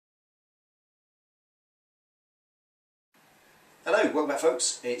Hello, welcome back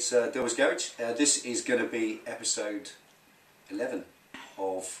folks, it's Delboy's Garage. This is going to be episode 11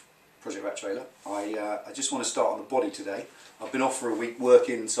 of Project Rat Trailer. I just want to start on the body today. I've been off for a week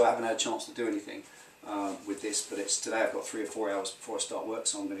working, so I haven't had a chance to do anything with this, but today I've got 3 or 4 hours before I start work,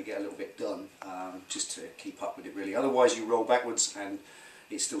 so I'm going to get a little bit done just to keep up with it really. Otherwise you roll backwards and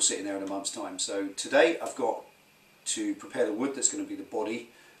it's still sitting there in a month's time. So today I've got to prepare the wood that's going to be the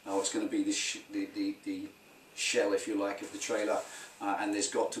body. It's going to be the shell, if you like, of the trailer, and there's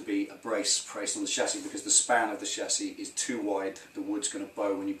got to be a brace placed on the chassis because the span of the chassis is too wide. The wood's going to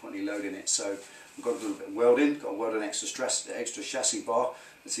bow when you put any load in it. So I've got a little bit of welding, got to weld an extra chassis bar,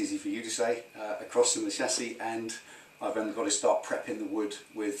 that's easy for you to say, across in the chassis, and I've then got to start prepping the wood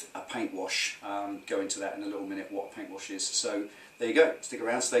with a paint wash. Go into that in a little minute, what a paint wash is. So there you go, stick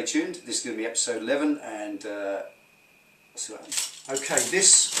around, stay tuned. This is going to be episode 11, and let's see what happens. Okay,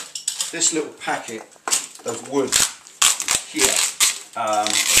 this little packet of wood here,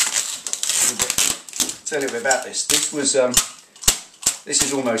 tell you a bit about this. This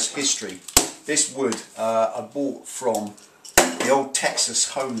is almost history. This wood I bought from the old Texas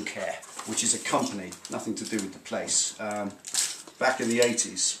Home Care, which is a company, nothing to do with the place. Back in the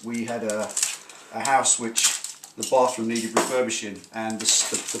 80s we had a house which the bathroom needed refurbishing, and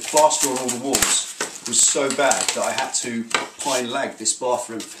the plaster on all the walls was so bad that I had to pine lag this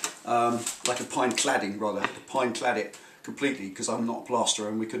bathroom, like a pine cladding rather, pine clad it completely because I'm not a plasterer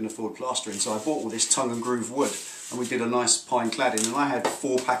and we couldn't afford plastering. So I bought all this tongue and groove wood and we did a nice pine cladding, and I had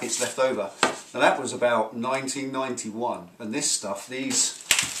 4 packets left over. Now that was about 1991, and this stuff, these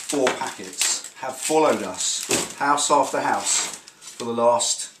 4 packets, have followed us house after house for the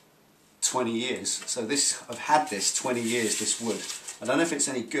last 20 years. So I've had this 20 years, this wood. I don't know if it's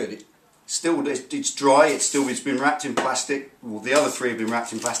any good. It's dry, it's been wrapped in plastic. Well, the other 3 have been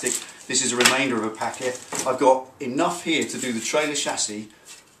wrapped in plastic. This is a remainder of a packet. I've got enough here to do the trailer chassis,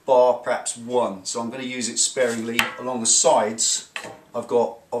 bar perhaps 1. So I'm going to use it sparingly. Along the sides, I've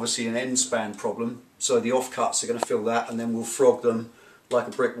got obviously an end span problem. So the offcuts are going to fill that, and then we'll frog them like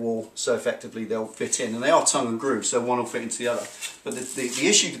a brick wall, so effectively they'll fit in. And they are tongue and groove, so one will fit into the other. But the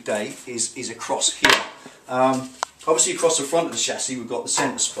issue today is across here. Obviously across the front of the chassis we've got the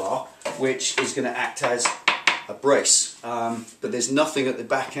centre spar, which is going to act as a brace, but there's nothing at the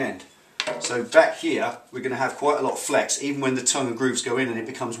back end. So back here we're going to have quite a lot of flex. Even when the tongue and grooves go in and it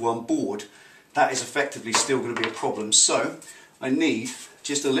becomes one board, that is effectively still going to be a problem. So I need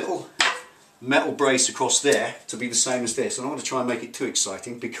just a little metal brace across there to be the same as this. And I'm going to try and make it too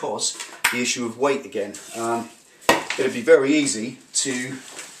exciting because the issue of weight again. It would be very easy to,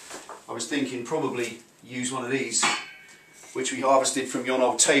 I was thinking probably use one of these which we harvested from yon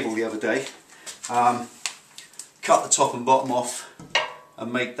old table the other day, cut the top and bottom off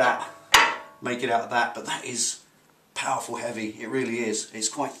and make it out of that, but that is powerful heavy, it really is. It's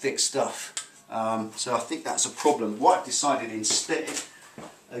quite thick stuff, so I think that's a problem. What I've decided instead,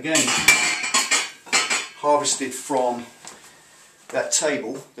 again harvested from that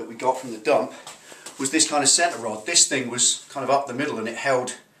table that we got from the dump, was this kind of centre rod. This thing was kind of up the middle and it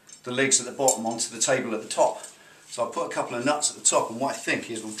held the legs at the bottom onto the table at the top. So I'll put a couple of nuts at the top, and what I think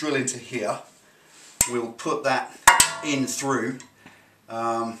is we'll drill into here, we'll put that in through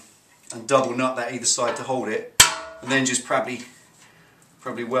and double nut that either side to hold it, and then just probably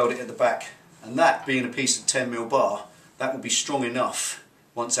weld it at the back. And that being a piece of 10mm bar, that will be strong enough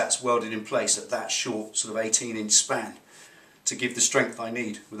once that's welded in place at that short sort of 18-inch span to give the strength I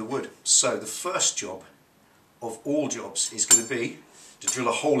need with the wood. So the first job of all jobs is going to be to drill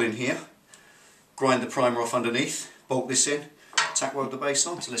a hole in here, grind the primer off underneath, bolt this in, tack weld the base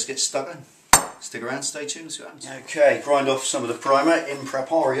on. So let's get stuck in. Stick around, stay tuned, see what happens. Okay, grind off some of the primer in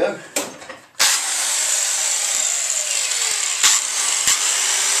prepario.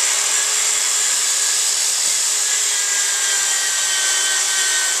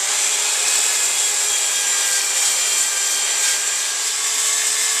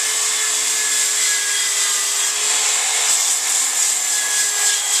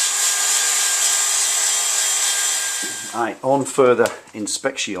 Right, on further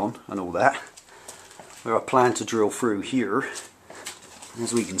inspection and all that, where I plan to drill through here,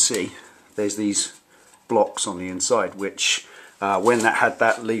 as we can see, there's these blocks on the inside which, when that had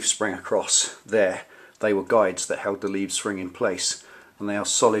that leaf spring across there, they were guides that held the leaf spring in place, and they are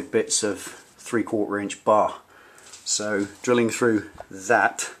solid bits of 3/4 inch bar. So drilling through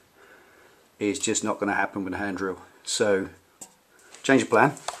that is just not going to happen with a hand drill. So change of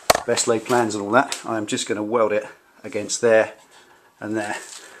plan, best laid plans and all that. I'm just going to weld it against there and there,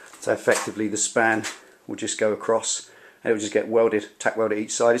 so effectively the span will just go across and it will just get welded, tack welded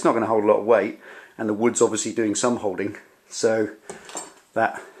each side. It's not going to hold a lot of weight, and the wood's obviously doing some holding So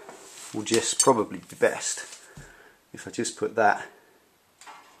that will just probably be best if I just put that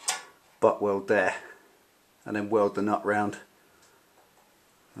butt weld there and then weld the nut round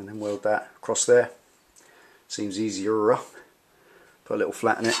and then weld that across there. Seems easier. Put a little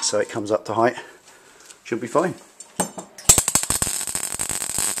flat in it so it comes up to height. Should be fine.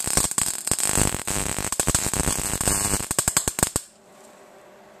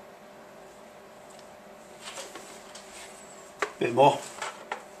 Bit more.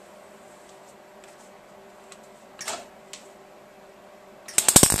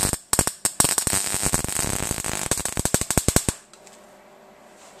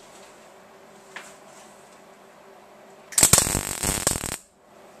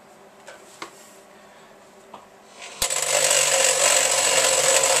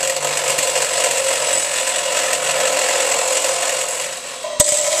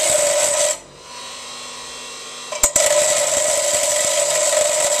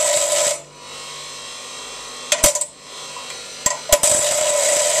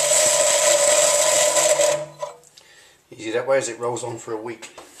 Easy that way as it rolls on for a week.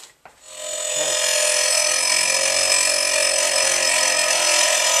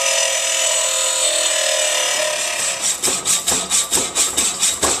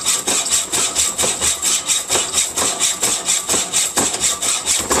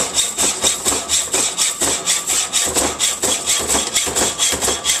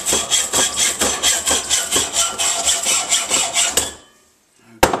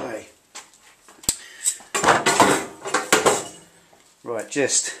 Right,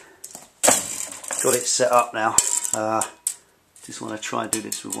 just got it set up now. Just want to try and do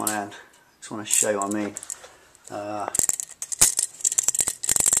this with one hand. Just want to show what I mean.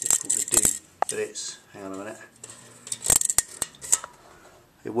 Difficult to do, but it's, hang on a minute.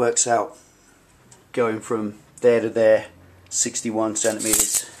 It works out going from there to there, 61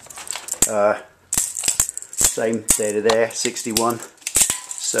 centimeters. Same there to there, 61.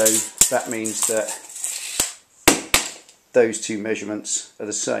 So that means that those two measurements are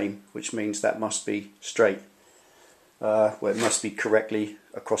the same, which means that must be straight. Well, it must be correctly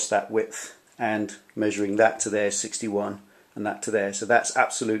across that width, and measuring that to there, 61, and that to there. So that's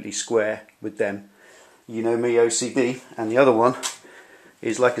absolutely square with them. You know me, OCD. And the other one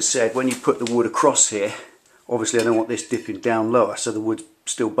is, like I said, when you put the wood across here, obviously I don't want this dipping down lower, so the wood's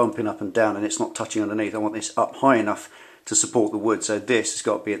still bumping up and down and it's not touching underneath. I want this up high enough to support the wood. So this has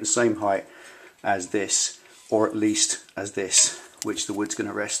got to be at the same height as this, or at least as this, which the wood's going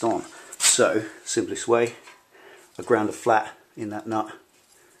to rest on. So, simplest way, I ground a flat in that nut.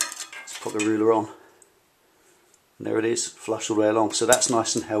 Let's put the ruler on. And there it is, flush all the way along. So that's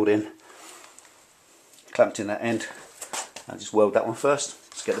nice and held in. Clamped in that end. I'll just weld that one first.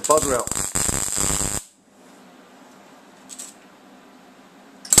 Let's get the buzzer out.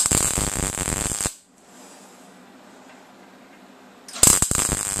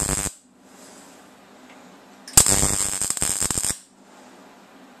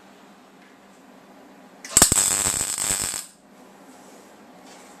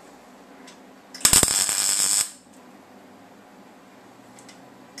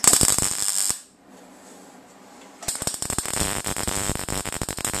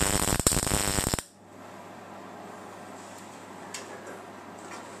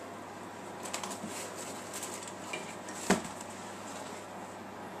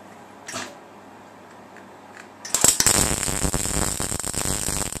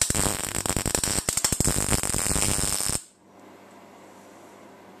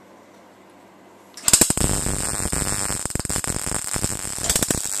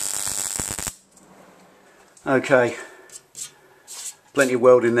 Okay, plenty of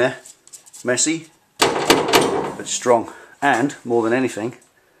welding there, messy but strong, and more than anything,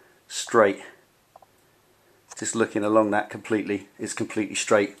 straight. Just looking along that completely, it's completely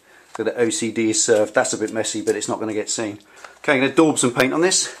straight. So the OCD is served. That's a bit messy, but it's not going to get seen. Okay, I'm going to daub some paint on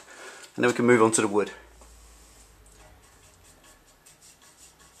this, and then we can move on to the wood.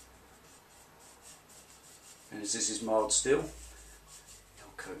 And as this is mild steel,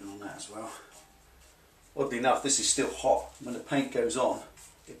 I'll coating on that as well. Oddly enough, this is still hot. When the paint goes on,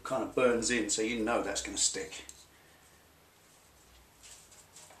 it kind of burns in, so you know that's going to stick.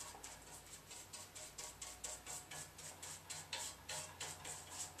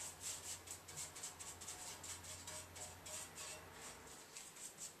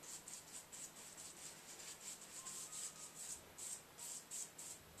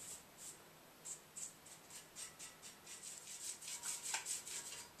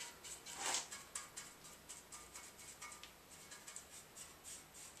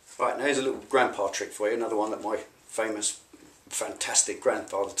 Right, now here's a little grandpa trick for you, another one that my famous fantastic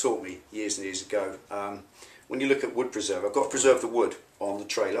grandfather taught me years and years ago. When you look at wood preserve, I've got to preserve the wood on the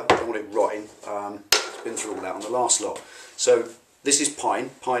trailer. I don't want it rotting. It's been through all that on the last lot. So this is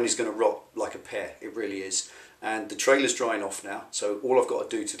pine. Pine is going to rot like a pear. It really is. And the trailer's drying off now. So all I've got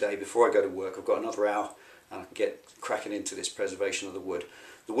to do today before I go to work, I've got another hour and I can get cracking into this preservation of the wood.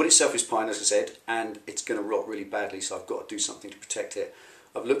 The wood itself is pine, as I said, and it's going to rot really badly, so I've got to do something to protect it.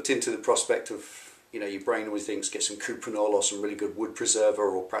 I've looked into the prospect of, you know, your brain always thinks get some cuprinol or some really good wood preserver,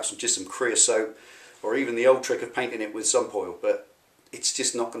 or perhaps just some creosote, or even the old trick of painting it with sump oil, but it's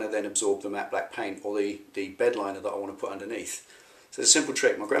just not going to then absorb the matte black paint or the bed liner that I want to put underneath. So the simple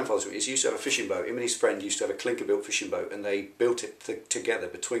trick my grandfather taught me is he used to have a fishing boat. Him and his friend used to have a clinker built fishing boat, and they built it together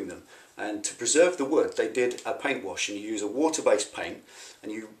between them. And to preserve the wood, they did a paint wash, and you use a water-based paint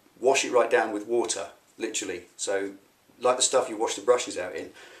and you wash it right down with water, literally. So like the stuff you wash the brushes out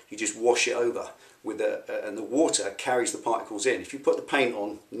in, you just wash it over with and the water carries the particles in. If you put the paint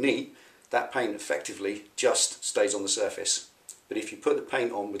on neat, that paint effectively just stays on the surface. But if you put the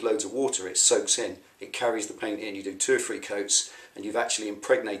paint on with loads of water, it soaks in, it carries the paint in. You do 2 or 3 coats and you've actually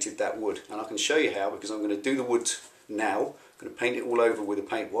impregnated that wood. And I can show you how, because I'm going to do the wood now. I'm going to paint it all over with a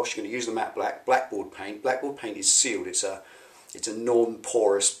paint wash. I'm going to use the matte blackboard paint. Blackboard paint is sealed. It's a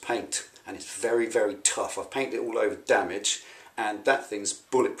non-porous paint, and it's very, very tough. I've painted it all over damage, and that thing's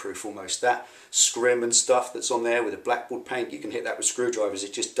bulletproof almost. That scrim and stuff that's on there with the blackboard paint, you can hit that with screwdrivers,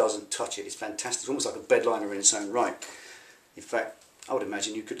 it just doesn't touch it. It's fantastic. It's almost like a bed liner in its own right. In fact, I would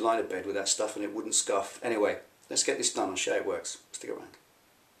imagine you could line a bed with that stuff and it wouldn't scuff. Anyway, let's get this done. I'll show you how it works. Stick around.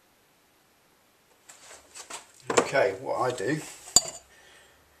 Okay, what I do,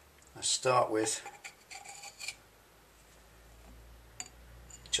 I start with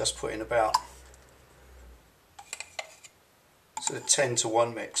just putting about sort of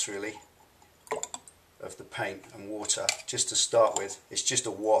 10-to-1 mix really of the paint and water, just to start with. It's just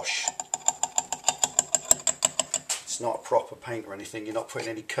a wash. It's not a proper paint or anything. You're not putting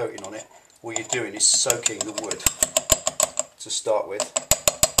any coating on it. All you're doing is soaking the wood to start with,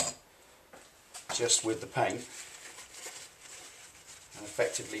 just with the paint, and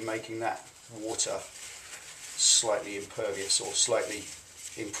effectively making that water slightly impervious or slightly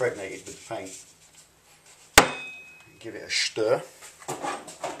impregnated with the paint. Give it a stir.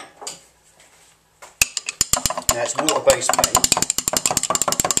 Now it's water-based paint,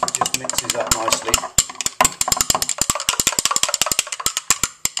 it just mixes up nicely.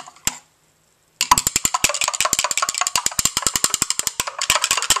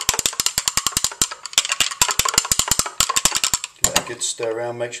 Give that a good stir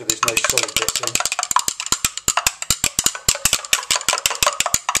around, make sure there's no solid bits in.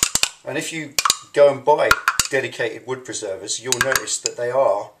 And if you go and buy dedicated wood preservers, you'll notice that they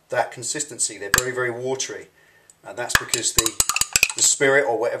are that consistency. They're very, very watery, and that's because the spirit,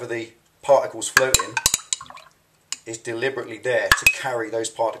 or whatever the particles float in, is deliberately there to carry those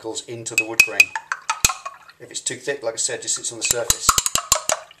particles into the wood grain. If it's too thick, like I said, just sits on the surface.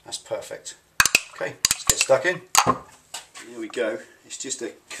 That's perfect. Okay, let's get stuck in. Here we go. It's just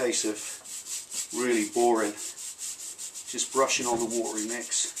a case of really boring, just brushing on the watery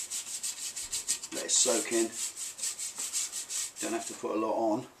mix. Let it soak in. Don't have to put a lot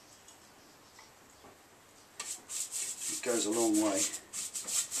on. It goes a long way.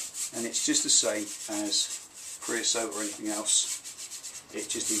 And it's just the same as creosote or anything else. It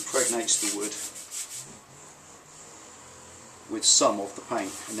just impregnates the wood with some of the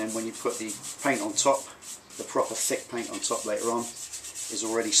paint. And then when you put the paint on top, the proper thick paint on top later on, is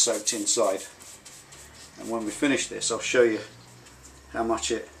already soaked inside. And when we finish this, I'll show you how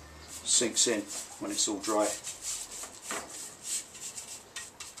much it sinks in when it's all dry.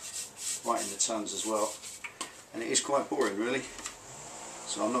 Right in the tons as well. And it is quite boring really.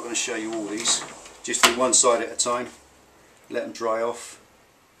 So I'm not going to show you all these. Just do one side at a time. Let them dry off.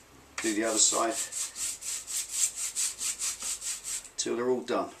 Do the other side. Till they're all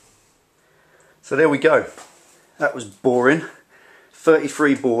done. So there we go. That was boring.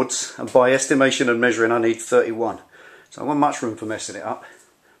 33 boards, and by estimation and measuring I need 31. So I want much room for messing it up.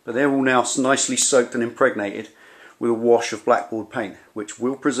 But they're all now nicely soaked and impregnated with a wash of blackboard paint, which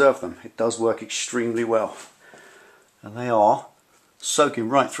will preserve them. It does work extremely well. And they are soaking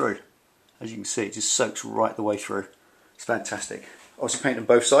right through. As you can see, it just soaks right the way through. It's fantastic. Obviously paint them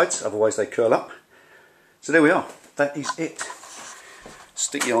both sides, otherwise they curl up. So there we are. That is it.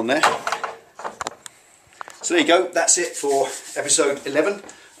 Stick you on there. So there you go. That's it for episode 11.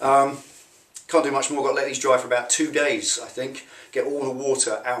 Can't do much more. Got to let these dry for about 2 days, I think. Get all the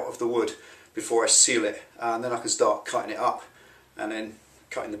water out of the wood before I seal it, and then I can start cutting it up and then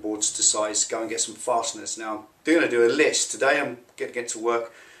cutting the boards to size, go and get some fasteners. Now I'm going to do a list. Today I'm going to get to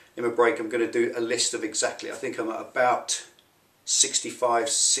work. In my break I'm going to do a list of exactly, I think I'm at about 65,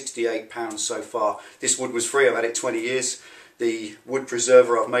 68 pounds so far. This wood was free, I've had it 20 years. The wood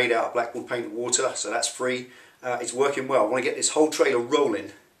preserver I've made out of black wood paint and water, so that's free. It's working well. I want to get this whole trailer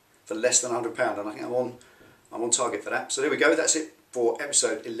rolling for less than £100, and I think I'm on target for that. So there we go, that's it for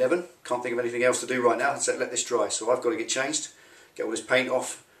episode 11. Can't think of anything else to do right now, so let this dry. So I've got to get changed, get all this paint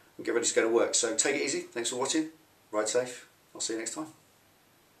off and get ready to go to work. So take it easy, thanks for watching, ride safe, I'll see you next time.